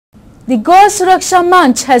The Goa Suraksha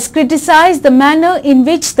Manch has criticized the manner in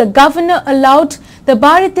which the governor allowed the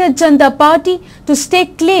Bharatiya Janata Party to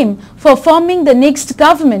stake claim for forming the next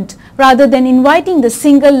government rather than inviting the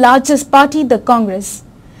single largest party, the Congress.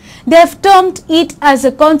 They have termed it as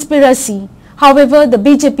a conspiracy. However, the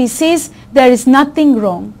BJP says there is nothing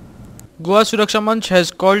wrong. Goa Suraksha Manch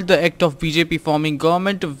has called the act of BJP forming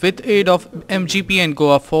government with aid of MGP and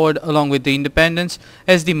Goa Forward along with the independence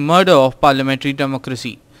as the murder of parliamentary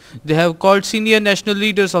democracy. They have called senior national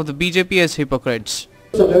leaders of the BJP as hypocrites.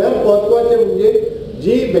 सगळ्यात महत्त्वाचे म्हणजे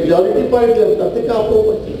जी majority party असता तिका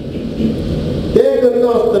आपोवपाची ते करना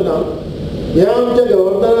असतना हे आमच्या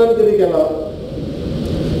गव्हर्नरान कितें केला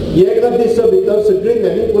एका दिसा भितर सगळी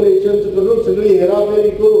मॅनिपुलेशन्स करून सगळी हेराफेरी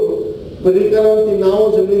करून परिकरान ती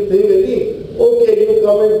नांव सगळी थंय व्हेली okay you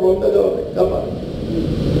come and form the government कमाल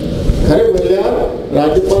खरें म्हणल्यार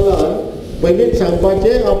राज्यपालान पयलींच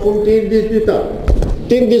सांगपाचें आपूण 3 दीस दिता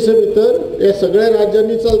 3 दिसा भितर हे सगळ्या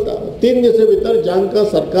राज्यांनी चलता 3 दिसा भितर जांकां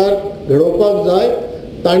सरकार घडोवपाक जाय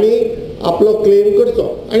तांणी आपलो क्लेम करचो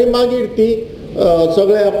आनी मागीर ती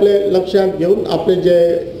सगळे आपले लक्षांत घेवन आपले जे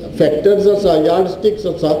फॅक्टर्स आसा यार्ड स्टिक्स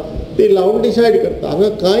आसा ती लावन डिसायड करता हांगा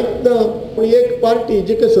कांयच ना पूण एक पार्टी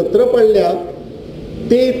जिका सत्र पडल्या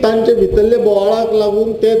ती तांचे भितरले बोवाळाक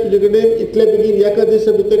लागून ते तुजे कडेन इतले बेगीन एका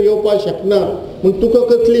दिसा भितर येवपाक शकना म्हूण तुका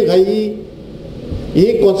कसली घाई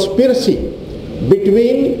ही conspiracy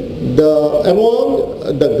between among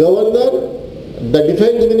the governor, the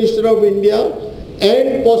defense minister of India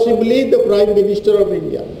and possibly the prime minister of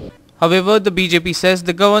India. However, the BJP says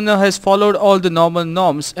the governor has followed all the normal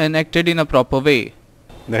norms and acted in a proper way.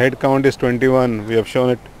 The head count is 21. We have shown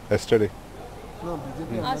it yesterday. No,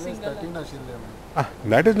 BJP 13.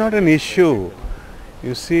 That is not an issue.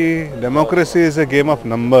 You see, democracy is a game of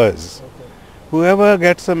numbers. Whoever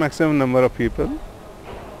gets the maximum number of people,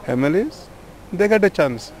 MLAs, they get a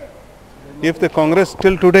chance. If the Congress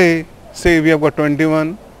till today say we have got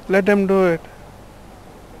 21, let them do it.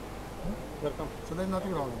 So there is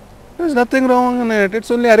nothing wrong. There is nothing wrong in it. It's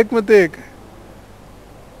only arithmetic.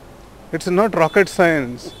 It's not rocket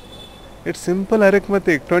science. It's simple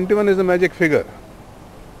arithmetic. 21 is the magic figure.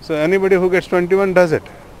 So anybody who gets 21 does it.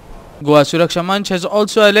 Goa Suraksha Manch has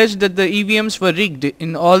also alleged that the EVMs were rigged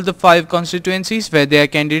in all the 5 constituencies where their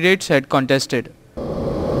candidates had contested.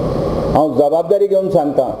 हांव जबाबदारी घेवन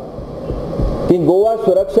सांगता की गोवा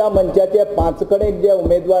सुरक्षा मंचाचे 5 कडेन जे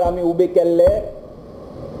उमेदवार आमी ube केल्ले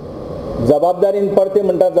जबाबदारीन पडते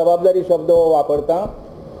म्हणटा जबाबदारी शब्द वापरता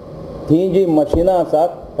ही जी मशिनां आसात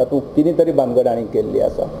तातूंत कितें तरी भानगडांनी केल्ली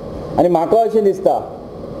आसा आनी म्हाका अशें दिसता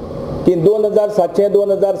की 2700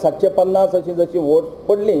 2750 अशी जशी वोट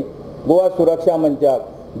पडली गोवा सुरक्षा मंचाक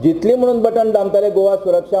जितली म्हणून बटन दामताले गोवा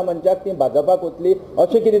सुरक्षा मंचाक ती भाजपाक वतली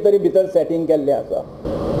अशें कितें तरी भितर सेटिंग केल्लें आसा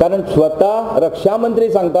कारण स्वतः रक्षा मंत्री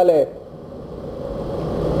सांगताले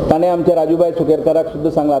ताणे आमच्या राजूभाई सुकेरकराक सुद्धा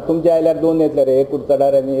सांगला तुमच्या आयल्यार 2 येतले रे एक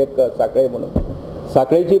कुडचडार आनी एक साखळे म्हणून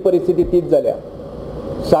साखळेची परिस्थिती तीच जाल्या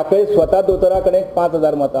साखळे स्वतः दोतोरा कडेन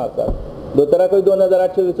 5000 मतां आसात दोतोराकय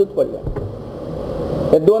 2820 पडल्या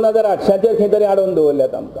हे 2800चेर खंय तरी आडोवन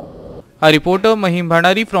दवरल्यात आमकां. A reporter Mahim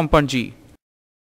Bhandari from Panji.